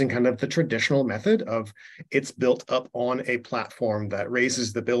using kind of the traditional method of it's built up on a platform that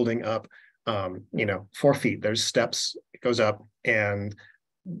raises the building up, 4 feet. There's steps, it goes up, and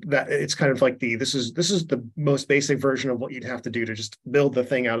that it's kind of like this is the most basic version of what you'd have to do to just build the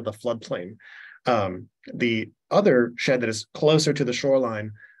thing out of the floodplain. The other shed that is closer to the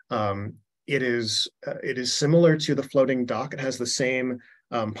shoreline, it is similar to the floating dock. It has the same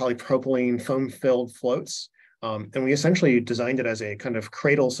polypropylene foam-filled floats, and we essentially designed it as a kind of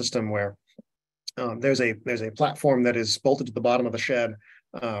cradle system where there's a platform that is bolted to the bottom of the shed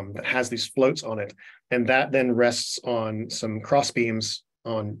that has these floats on it, and that then rests on some cross beams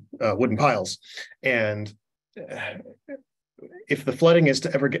on wooden piles. And if the flooding is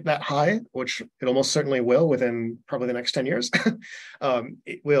to ever get that high, which it almost certainly will within probably the next 10 years,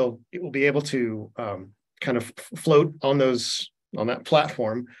 it will be able to kind of float on that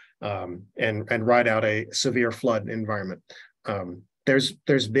platform and ride out a severe flood environment.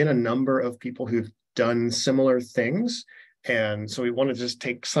 There's been a number of people who've done similar things, and so we wanted to just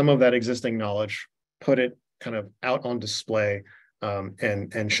take some of that existing knowledge, put it kind of out on display,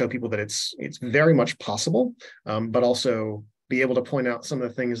 and show people that it's very much possible, but also be able to point out some of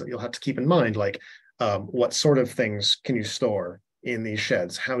the things that you'll have to keep in mind, like what sort of things can you store in these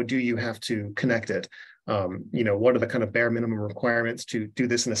sheds? How do you have to connect it? What are the kind of bare minimum requirements to do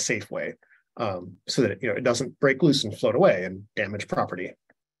this in a safe way, so that it doesn't break loose and float away and damage property.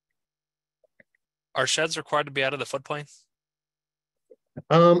 Are sheds required to be out of the floodplain?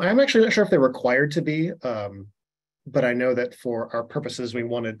 I'm actually not sure if they're required to be, but I know that for our purposes, we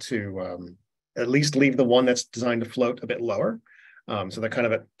wanted to at least leave the one that's designed to float a bit lower. So they're kind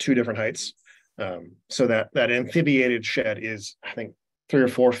of at two different heights. So that amphibiated shed is, I think, 3 or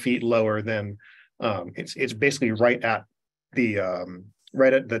 4 feet lower than it's basically right at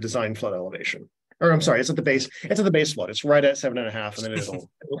the design flood elevation. Or I'm sorry, it's at the base. It's at the base flood. It's right at 7.5, and then it'll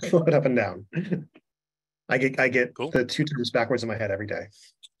float up and down. I get Cool. the 2 terms backwards in my head every day.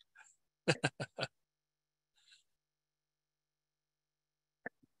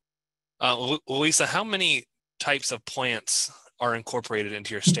 Louisa, how many types of plants are incorporated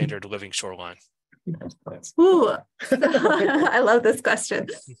into your standard living shoreline? Ooh, I love this question.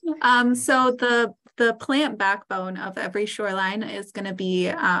 So the plant backbone of every shoreline is going to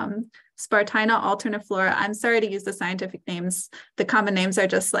be Spartina alterniflora. I'm sorry to use the scientific names. The common names are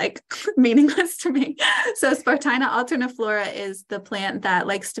just like meaningless to me. So Spartina alterniflora is the plant that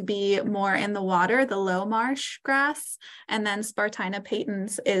likes to be more in the water, the low marsh grass. And then Spartina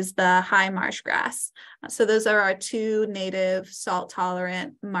patens is the high marsh grass. So those are our 2 native salt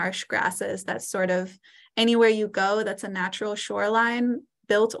tolerant marsh grasses that sort of anywhere you go, that's a natural shoreline,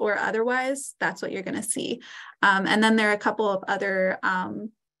 built or otherwise, that's what you're going to see. And then there are a couple of other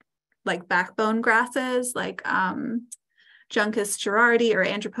like backbone grasses, like Juncus gerardi or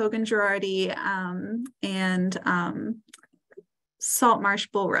Andropogon gerardi, and salt marsh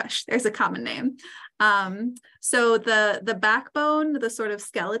bulrush. There's a common name. So the backbone, the sort of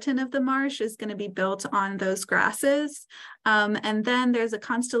skeleton of the marsh is going to be built on those grasses. And then there's a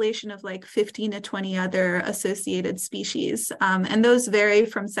constellation of like 15 to 20 other associated species. And those vary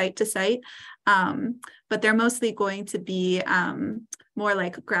from site to site, but they're mostly going to be more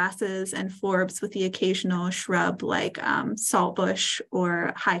like grasses and forbs with the occasional shrub like saltbush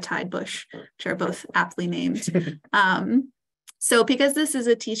or high tide bush, which are both aptly named. So because this is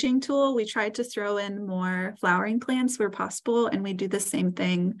a teaching tool, we tried to throw in more flowering plants where possible, and we do the same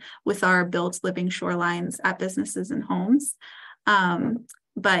thing with our built living shorelines at businesses and homes.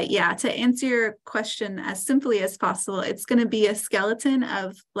 But yeah, to answer your question as simply as possible, it's going to be a skeleton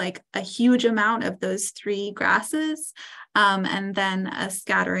of like a huge amount of those 3 grasses, and then a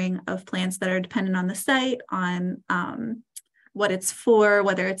scattering of plants that are dependent on the site, on what it's for,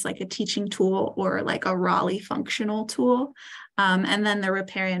 whether it's like a teaching tool or like a Raleigh functional tool. And then the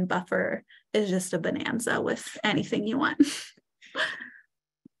riparian buffer is just a bonanza with anything you want.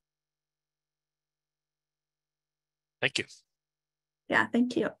 Thank you. Yeah,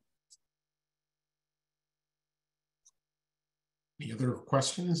 thank you. Any other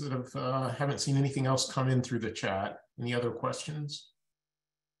questions that haven't seen anything else come in through the chat? Any other questions?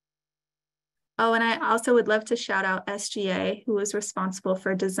 Oh, and I also would love to shout out SGA, who was responsible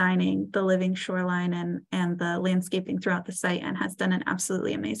for designing the living shoreline and the landscaping throughout the site and has done an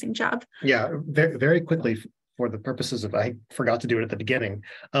absolutely amazing job. Yeah, very, very quickly, for the purposes of, I forgot to do it at the beginning.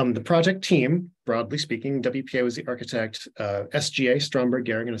 The project team, broadly speaking, WPA was the architect, SGA, Stromberg,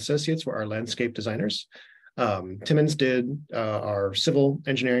 Gehring and Associates were our landscape designers. Timmons did our civil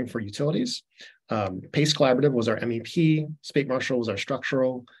engineering for utilities. Pace Collaborative was our MEP. Spate Marshall was our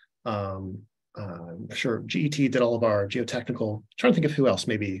structural. Sure, GET did all of our geotechnical. I'm trying to think of who else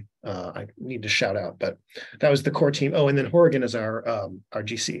maybe I need to shout out, but that was the core team. Oh, and then Horrigan is our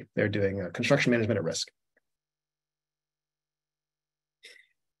GC. They're doing construction management at risk.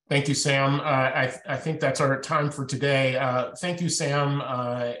 Thank you, Sam. I think that's our time for today. Thank you, Sam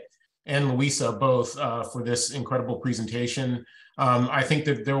and Louisa, both for this incredible presentation. I think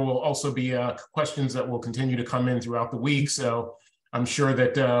that there will also be questions that will continue to come in throughout the week. So I'm sure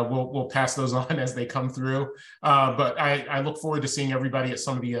that we'll pass those on as they come through. But I look forward to seeing everybody at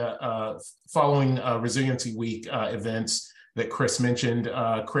some of the following Resiliency Week events that Chris mentioned.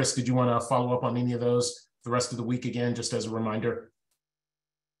 Chris, did you want to follow up on any of those the rest of the week again, just as a reminder?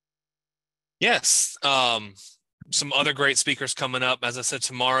 Yes. Some other great speakers coming up. As I said,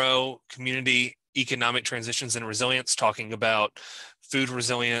 tomorrow, Community Economic Transitions and Resilience, talking about food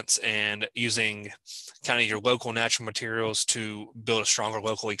resilience and using kind of your local natural materials to build a stronger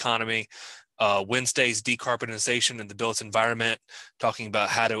local economy. Wednesday's decarbonization in the built environment, talking about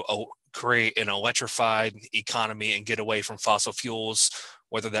how to create an electrified economy and get away from fossil fuels,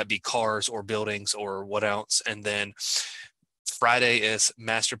 whether that be cars or buildings or what else. And then Friday is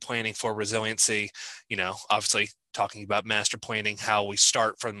master planning for resiliency, obviously talking about master planning, how we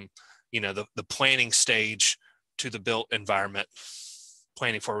start from, the planning stage to the built environment,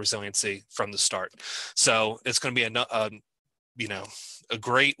 planning for resiliency from the start. So it's going to be a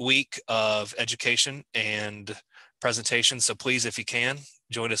great week of education and presentation. So please, if you can,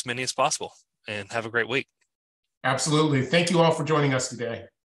 join as many as possible. and have a great week. Absolutely. Thank you all for joining us today.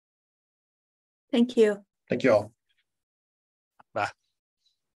 Thank you. Thank you all. Bye.